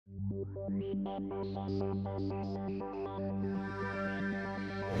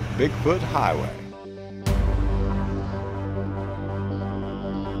Bigfoot Highway.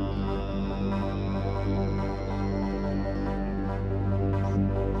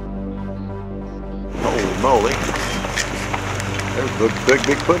 Holy moly. There's the big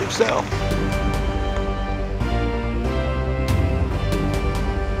Bigfoot himself.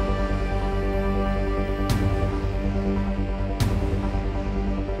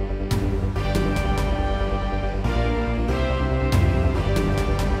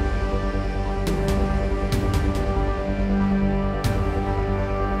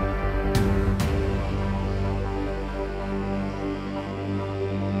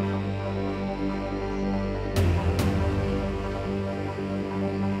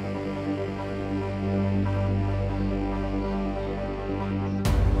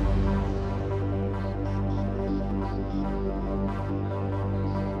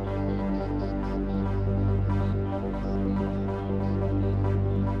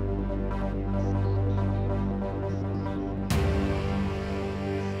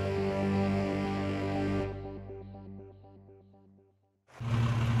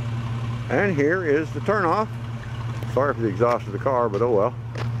 And here is the turnoff. Sorry for the exhaust of the car, but oh well.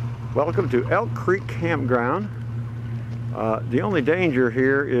 Welcome to Elk Creek Campground. The only danger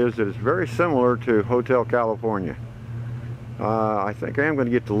here is that it's very similar to Hotel California. I think I am going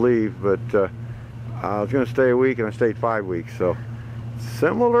to get to leave, but I was going to stay a week and I stayed 5 weeks. So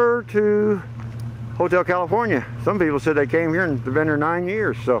similar to Hotel California. Some people said they came here and they've been here 9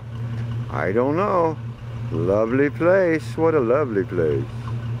 years, so I don't know. Lovely place. What a lovely place.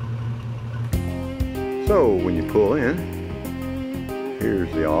 So when you pull in,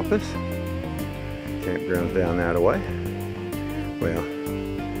 here's the office. Campground's down that way. Well,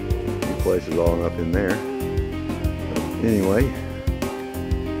 a few places all up in there. But anyway,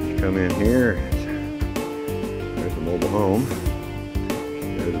 you come in here, there's a mobile home.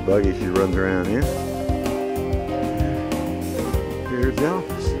 There's a buggy she runs around in. Here's the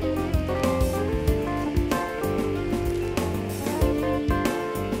office.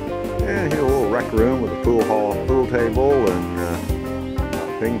 And here's a little rec room with a pool table,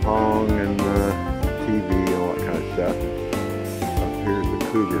 and ping pong, and TV, and all that kind of stuff. Up here's the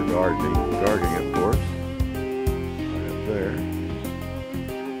cougar guarding it for us. Right up there.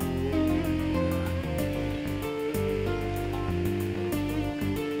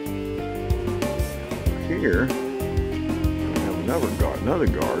 Here we have another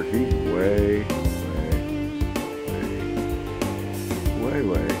guard. He's way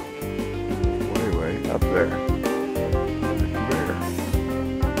up there.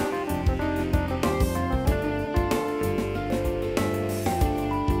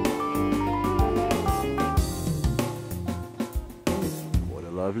 What a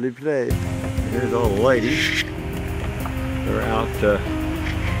lovely place. Here's all the ladies. They're out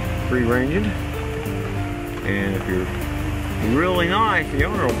free ranging. And if you're really nice, the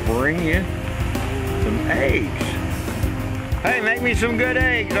owner will bring you some eggs. Hey, make me some good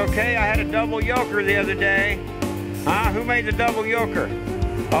eggs, okay? I had a double yolker the other day. Huh? Who made the double yolker?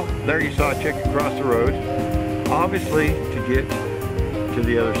 Oh, there you saw a chick across the road. Obviously to get to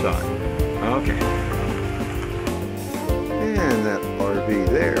the other side. Okay. And that RV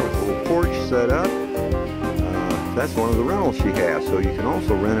there with a little porch set up. That's one of the rentals she has, so you can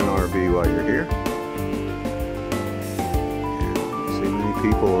also rent an RV while you're here. And see many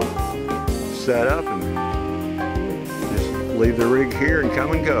people have set up and leave the rig here and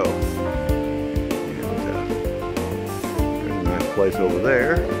come and go. And there's a nice place over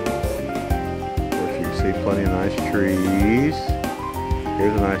there. Of course, you can see plenty of nice trees.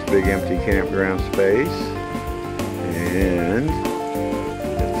 Here's a nice big empty campground space. And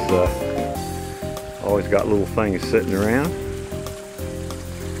it's always got little things sitting around.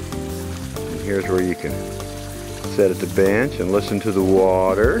 And here's where you can sit at the bench and listen to the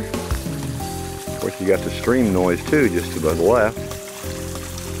water. Of course, you got the stream noise too, just to the left.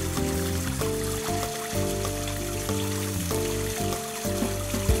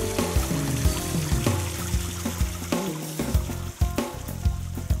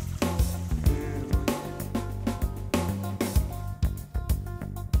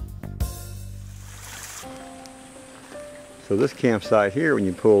 So this campsite here, when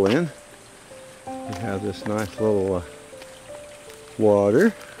you pull in, you have this nice little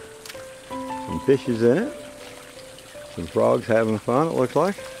water. Some fishes in it. Some frogs having fun, it looks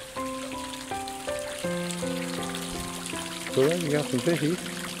like. So then you got some fishies.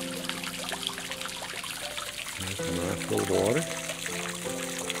 There's some nice cold water.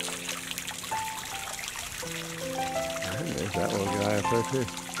 And they There's that little guy up there too.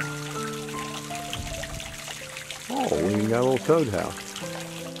 Oh, we even got a little toad house.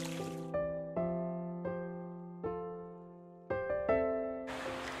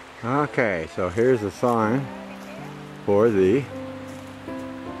 Okay, so here's the sign for the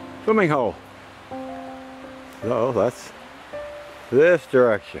swimming hole. So that's this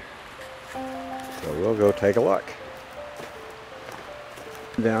direction. So we'll go take a look.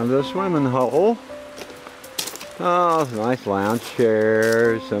 Down to the swimming hole. Oh, nice lounge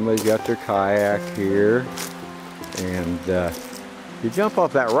chairs. Somebody's got their kayak here. And you jump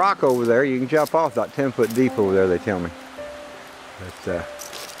off that rock over there, you can jump off about 10 foot deep over there, they tell me. But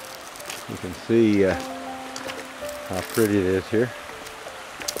you can see how pretty it is here.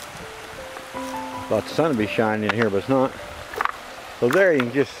 I thought the sun would be shining in here, but it's not. So there you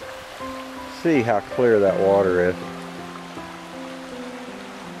can just see how clear that water is.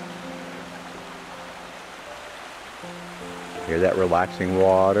 Hear that relaxing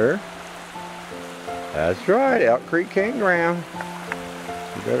water? That's right, Elk Creek Campground.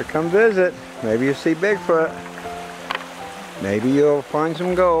 You better come visit. Maybe you'll see Bigfoot. Maybe you'll find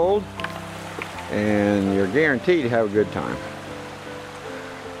some gold. And you're guaranteed to have a good time.